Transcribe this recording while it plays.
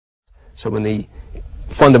So when the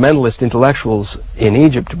fundamentalist intellectuals in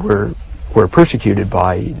Egypt were persecuted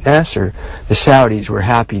by Nasser, the Saudis were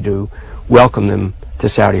happy to welcome them to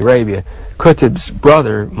Saudi Arabia. Qutb's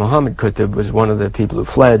brother, Muhammad Qutb, was one of the people who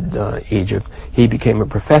fled Egypt. He became a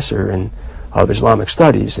professor of Islamic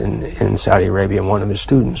studies in Saudi Arabia, and one of his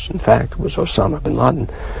students, in fact, was Osama bin Laden.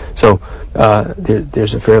 So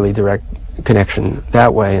there's a fairly direct connection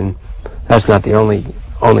that way, and that's not the only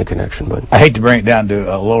connection. But I hate to bring it down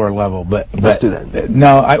to a lower level, but let's do that.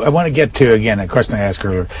 No, I want to get to, again, a question I asked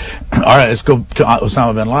earlier. All right, let's go to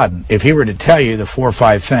Osama bin Laden. If he were to tell you the 4 or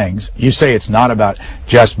 5 things, you say it's not about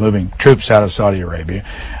just moving troops out of Saudi Arabia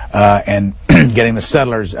and getting the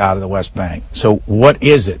settlers out of the West Bank. So what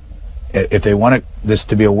is it? If they want this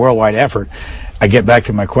to be a worldwide effort, I get back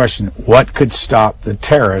to my question, what could stop the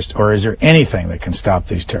terrorists, or is there anything that can stop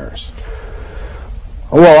these terrorists?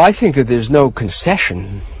 Well, I think that there's no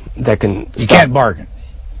concession that can stop. You can't bargain.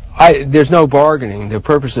 There's no bargaining. The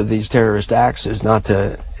purpose of these terrorist acts is not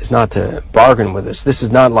to bargain with us. This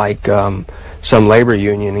is not like some labor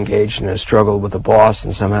union engaged in a struggle with the boss,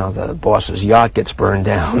 and somehow the boss's yacht gets burned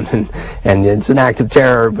down, and it's an act of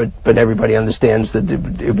terror. But everybody understands that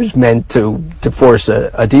it was meant to force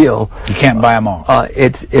a deal. You can't buy them all.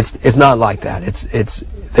 It's not like that.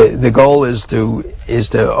 The goal is to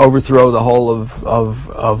overthrow the whole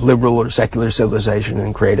of liberal or secular civilization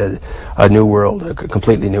and create a new world, a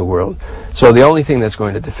completely new world. So the only thing that's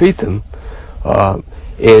going to defeat them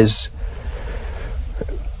is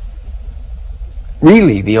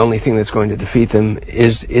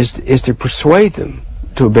to persuade them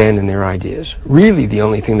to abandon their ideas. Really, the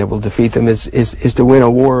only thing that will defeat them is to win a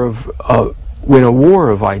war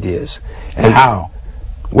of ideas. And how?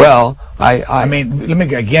 Well, I mean, let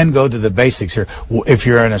me again go to the basics here. If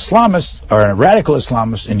you're an Islamist or a radical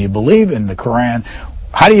Islamist and you believe in the Quran,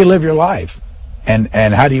 how do you live your life? And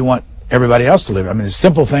how do you want everybody else to live? I mean, the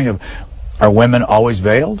simple thing of, are women always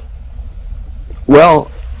veiled? Well,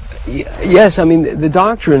 yes. I mean, the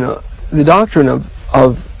doctrine of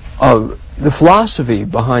the philosophy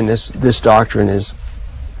behind this doctrine is.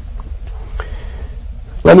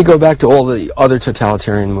 Let me go back to all the other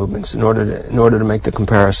totalitarian movements in order to make the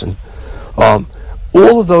comparison.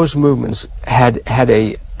 All of those movements had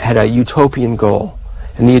a utopian goal,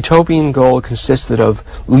 and the utopian goal consisted of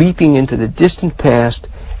leaping into the distant past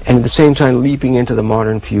and at the same time leaping into the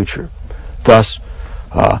modern future. Thus,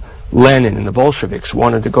 Lenin and the Bolsheviks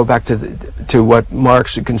wanted to go back to what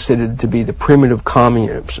Marx had considered to be the primitive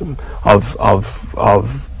communism of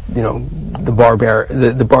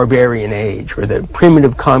the barbarian age, or the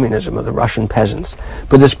primitive communism of the Russian peasants.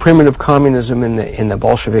 But this primitive communism in the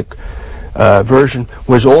Bolshevik version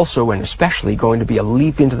was also and especially going to be a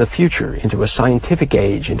leap into the future, into a scientific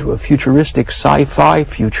age, into a futuristic sci-fi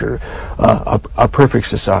future, a perfect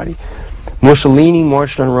society. Mussolini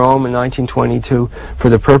marched on Rome in 1922 for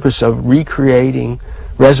the purpose of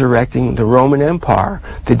resurrecting the Roman Empire,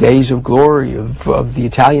 the days of glory of the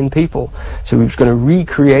Italian people. So he was going to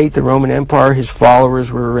recreate the Roman Empire. His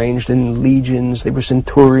followers were arranged in legions. They were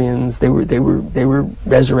centurions. They were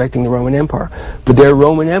resurrecting the Roman Empire. But their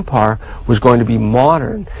Roman Empire was going to be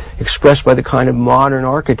modern, expressed by the kind of modern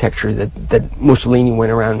architecture that Mussolini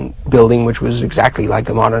went around building, which was exactly like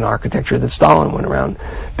the modern architecture that Stalin went around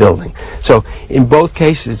building. So in both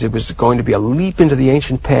cases, it was going to be a leap into the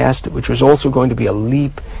ancient past, which was also going to be a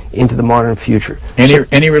leap into the modern future.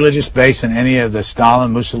 Any religious base in any of the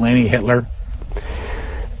Stalin, Mussolini, Hitler,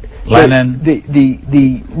 Lenin?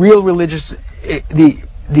 The real religious,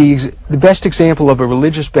 the best example of a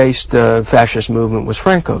religious-based fascist movement was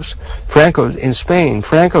Franco's. In Spain,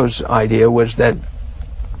 Franco's idea was that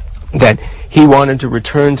he wanted to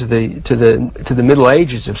return to the Middle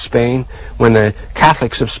Ages of Spain, when the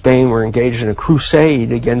Catholics of Spain were engaged in a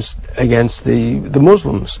crusade against the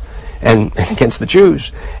Muslims and against the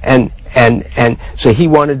Jews, and so he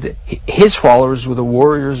wanted, his followers were the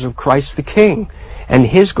warriors of Christ the King, and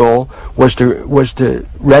his goal was to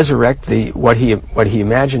resurrect what he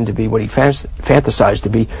imagined to be, what he fantasized to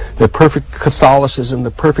be, the perfect Catholicism,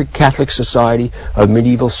 the perfect Catholic society of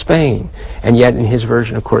medieval Spain. And yet, in his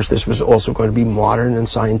version, of course, this was also going to be modern and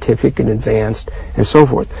scientific and advanced and so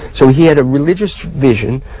forth. So he had a religious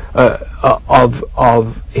vision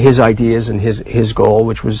of his ideas and his goal,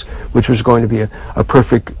 which was going to be a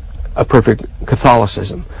perfect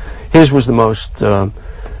Catholicism. His was the most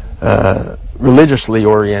religiously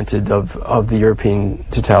oriented of the European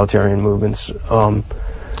totalitarian movements. The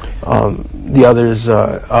others,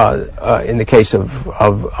 in the case of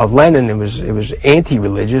Lenin, it was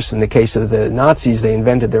anti-religious. In the case of the Nazis, they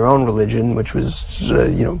invented their own religion, which was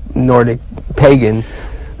Nordic pagan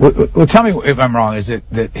Well, tell me if I'm wrong. Is it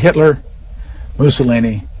that Hitler,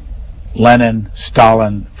 Mussolini, Lenin,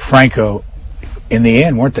 Stalin, Franco, in the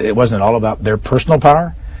end, it wasn't all about their personal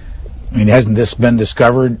power? I mean, hasn't this been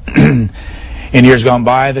discovered in years gone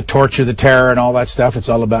by, the torture, the terror, and all that stuff? It's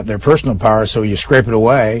all about their personal power, so you scrape it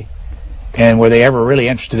away. And were they ever really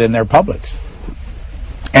interested in their publics?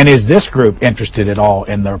 And is this group interested at all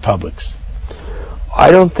in their publics? I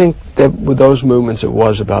don't think that with those movements it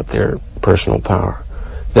was about their personal power.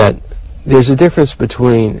 That there's a difference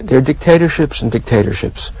between, there are dictatorships and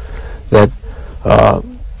dictatorships. That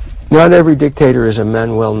not every dictator is a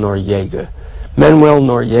Manuel Noriega. Manuel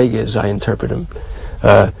Noriega, as I interpret him,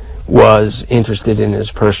 was interested in his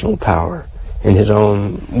personal power, in his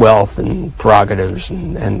own wealth and prerogatives,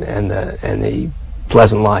 and the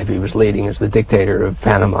pleasant life he was leading as the dictator of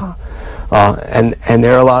Panama. And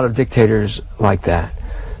there are a lot of dictators like that.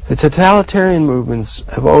 The totalitarian movements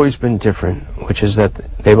have always been different, which is that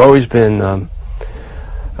they've always been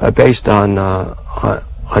based on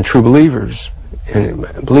true believers and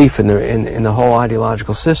belief in the whole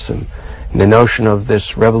ideological system, and the notion of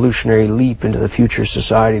this revolutionary leap into the future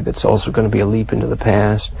society that's also going to be a leap into the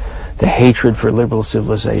past, the hatred for liberal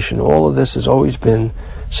civilization. All of this has always been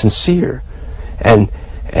sincere, and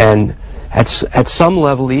at some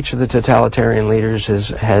level, each of the totalitarian leaders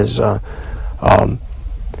has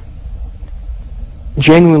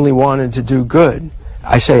genuinely wanted to do good.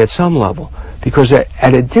 I say at some level, because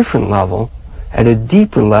at a different level, at a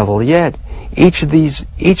deeper level yet, each of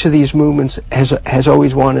these movements has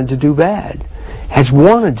always wanted to do bad, has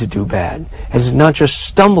wanted to do bad, has not just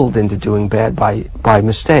stumbled into doing bad by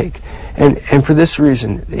mistake. And for this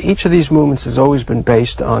reason, each of these movements has always been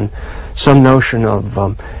based on some notion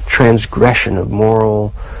of transgression of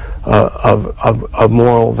moral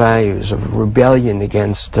moral values, of rebellion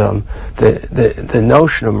against the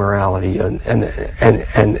notion of morality and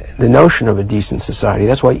the notion of a decent society.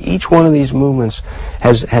 That's why each one of these movements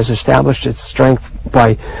has established its strength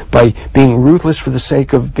by being ruthless for the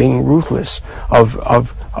sake of being ruthless,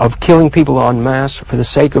 of killing people en masse for the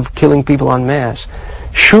sake of killing people en masse.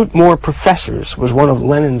 Shoot more professors was one of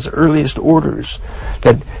Lenin's earliest orders.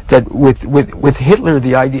 That with Hitler,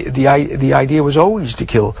 the idea was always to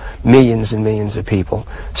kill millions and millions of people.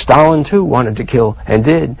 Stalin too wanted to kill, and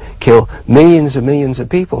did kill, millions and millions of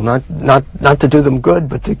people, not to do them good,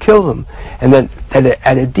 but to kill them. And then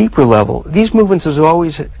at a deeper level, these movements has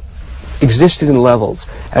always existed in levels.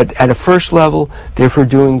 At a first level, they're for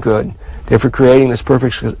doing good. They're for creating this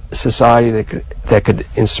perfect society that could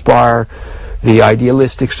inspire the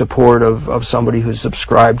idealistic support of somebody who's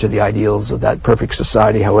subscribed to the ideals of that perfect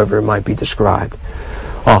society, however it might be described.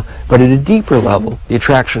 But at a deeper level, the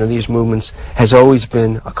attraction of these movements has always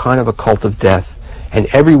been a kind of a cult of death, and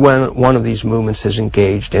every one of these movements has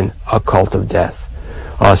engaged in a cult of death,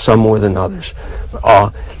 some more than others.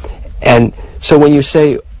 And so when you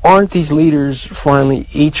say, aren't these leaders finally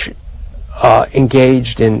each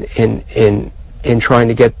engaged in trying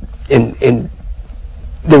to get in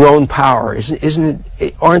their own power?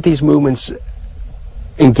 Aren't these movements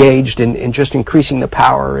engaged in just increasing the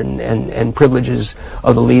power and privileges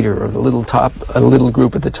of the leader, of the little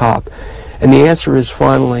group at the top? And the answer is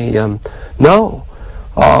finally no.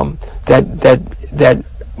 That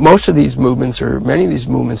most of these movements, or many of these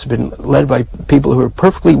movements, have been led by people who are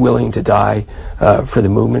perfectly willing to die for the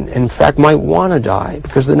movement, and in fact might want to die,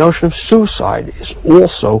 because the notion of suicide is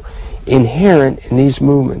also inherent in these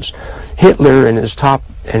movements. Hitler and his top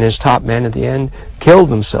men at the end killed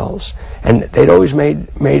themselves, and they'd always made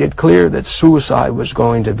it clear that suicide was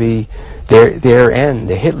going to be their end.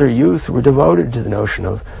 The Hitler Youth were devoted to the notion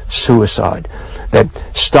of suicide. That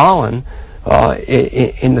Stalin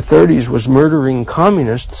in the 30s was murdering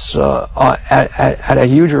communists at a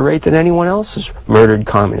huger rate than anyone else has murdered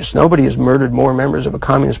communists. Nobody has murdered more members of a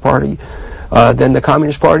communist party than the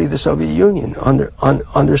Communist Party of the Soviet Union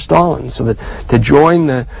under Stalin. So that to join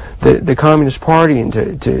the Communist Party and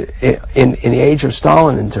in the age of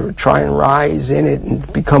Stalin, and to try and rise in it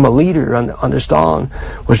and become a leader under Stalin,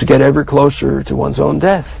 was to get ever closer to one's own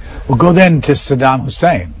death. Well, go then to Saddam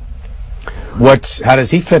Hussein. How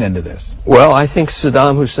does he fit into this? Well, I think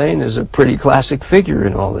Saddam Hussein is a pretty classic figure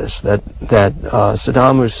in all this. That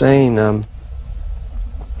Saddam Hussein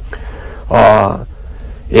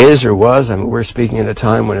is or was. I mean, we're speaking at a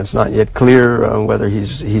time when it's not yet clear whether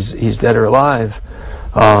he's dead or alive.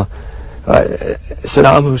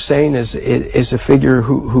 Saddam Hussein is a figure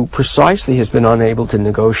who precisely has been unable to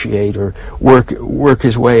negotiate or work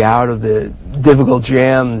his way out of the difficult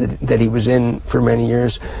jam that he was in for many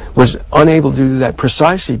years. Was unable to do that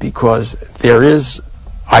precisely because there is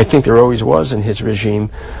I think there always was in his regime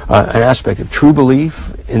an aspect of true belief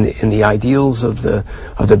in the ideals of the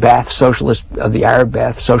Arab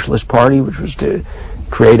Ba'ath Socialist Party, which was to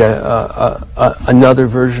create another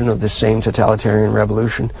version of the same totalitarian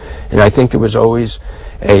revolution. And I think there was always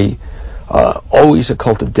a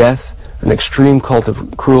cult of death, an extreme cult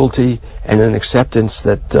of cruelty, and an acceptance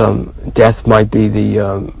that death might be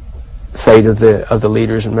the fate of the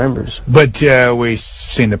leaders and members. But we've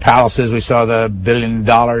seen the palaces. We saw the $1 billion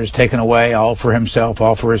taken away, all for himself,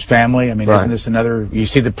 all for his family. I mean, isn't this another? You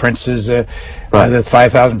see the princes, the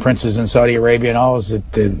 5,000 princes in Saudi Arabia and all. Is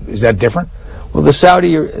that different? Well, the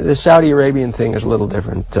Saudi Arabian thing is a little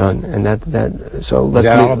different, and so let's.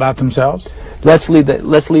 Is that all about themselves? Let's leave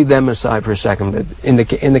them aside for a second. But in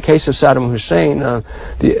the case of Saddam Hussein,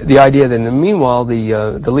 the idea that in the meanwhile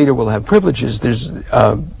the leader will have privileges,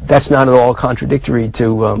 that's not at all contradictory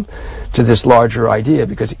to this larger idea,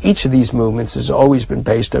 because each of these movements has always been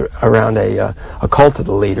based around a cult of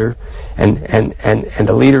the leader, and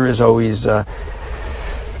the leader is always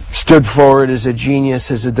stood forward as a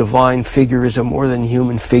genius, as a divine figure, as a more than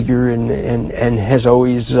human figure, and has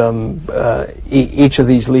always each of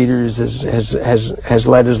these leaders has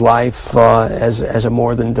led his life as a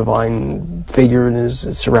more than divine figure, and has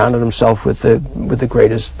surrounded himself with the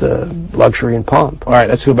greatest luxury and pomp. All right,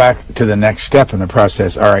 let's go back to the next step in the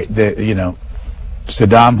process. All right,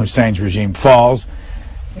 Saddam Hussein's regime falls,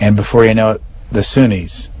 and before you know it, the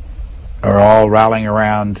Sunnis are all rallying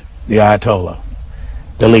around the Ayatollah,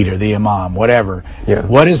 the leader, the imam, whatever. Yeah.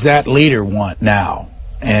 What does that leader want now?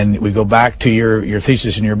 And we go back to your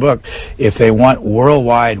thesis in your book. If they want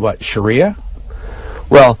worldwide, Sharia?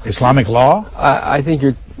 Well, Islamic law? I think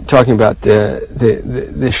you're talking about the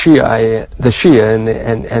Shia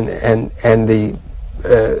and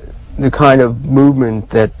the kind of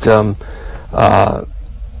movement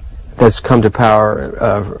that's come to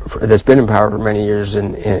power, that's been in power for many years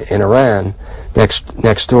in Iran,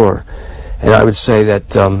 next door. And I would say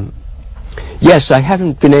that, yes, I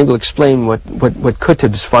haven't been able to explain what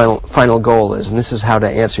Qutb's final goal is, and this is how to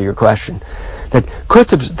answer your question. That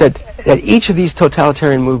that each of these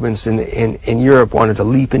totalitarian movements in Europe wanted to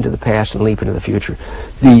leap into the past and leap into the future.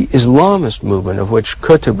 The Islamist movement, of which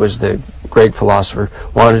Qutb was the great philosopher,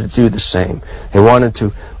 wanted to do the same. They wanted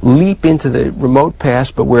to leap into the remote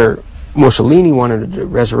past, but where Mussolini wanted to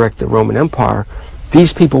resurrect the Roman Empire,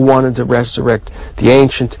 these people wanted to resurrect the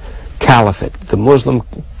ancient caliphate, the Muslim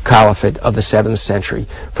caliphate of the 7th century,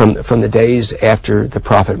 from the days after the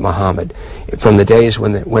Prophet Muhammad, from the days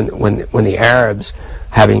when the Arabs,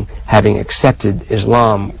 having accepted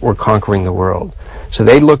Islam, were conquering the world. So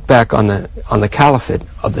they looked back on the caliphate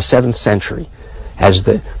of the 7th century as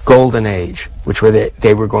the golden age, which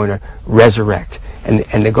they were going to resurrect.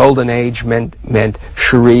 And the golden age meant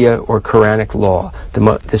Sharia or Quranic law,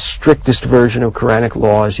 the strictest version of Quranic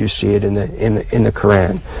law as you see it in the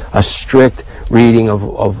Quran, a strict reading of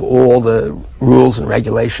all the rules and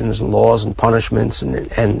regulations and laws and punishments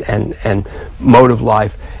and mode of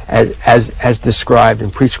life as described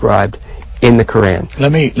and prescribed in the Quran.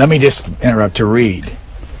 Let me just interrupt to read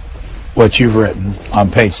what you've written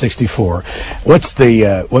on page 64. What's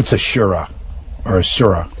a shura? Or a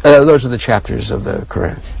surah? Those are the chapters of the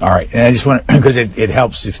Quran. All right, and I just want to, because it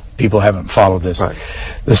helps if people haven't followed this. Right.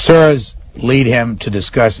 The surahs lead him to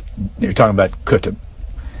discuss, you're talking about Qutb,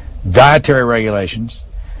 dietary regulations,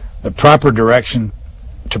 the proper direction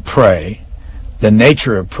to pray, the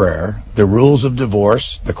nature of prayer, the rules of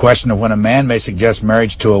divorce, the question of when a man may suggest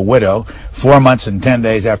marriage to a widow 4 months and 10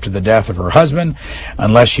 days after the death of her husband,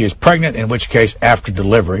 unless she is pregnant, in which case after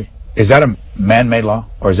delivery. Is that a man-made law,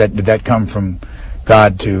 or did that come from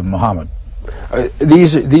God to Muhammad?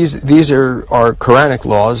 These are Quranic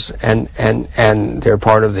laws, and they're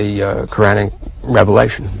part of the Quranic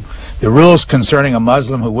revelation. The rules concerning a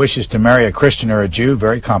Muslim who wishes to marry a Christian or a Jew,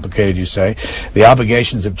 very complicated, you say. The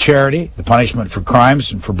obligations of charity, the punishment for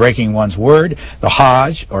crimes and for breaking one's word, the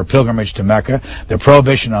Hajj, or pilgrimage to Mecca, the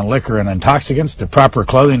prohibition on liquor and intoxicants, the proper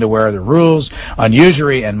clothing to wear, the rules on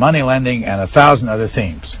usury and money lending, and 1,000 other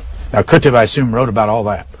themes. Now, Qutb, I assume, wrote about all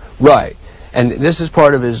that. Right. And this is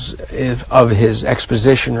part of his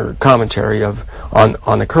exposition or commentary on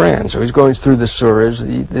the Quran. So he's going through the surahs,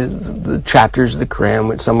 the chapters of the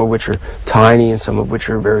Quran, some of which are tiny and some of which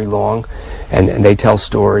are very long, and they tell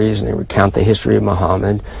stories and they recount the history of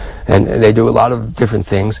Muhammad, and they do a lot of different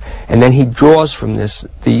things. And then he draws from this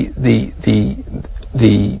the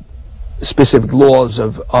specific laws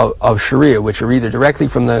of Sharia, which are either directly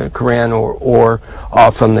from the Quran or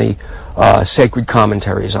from the sacred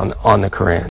commentaries on the Quran.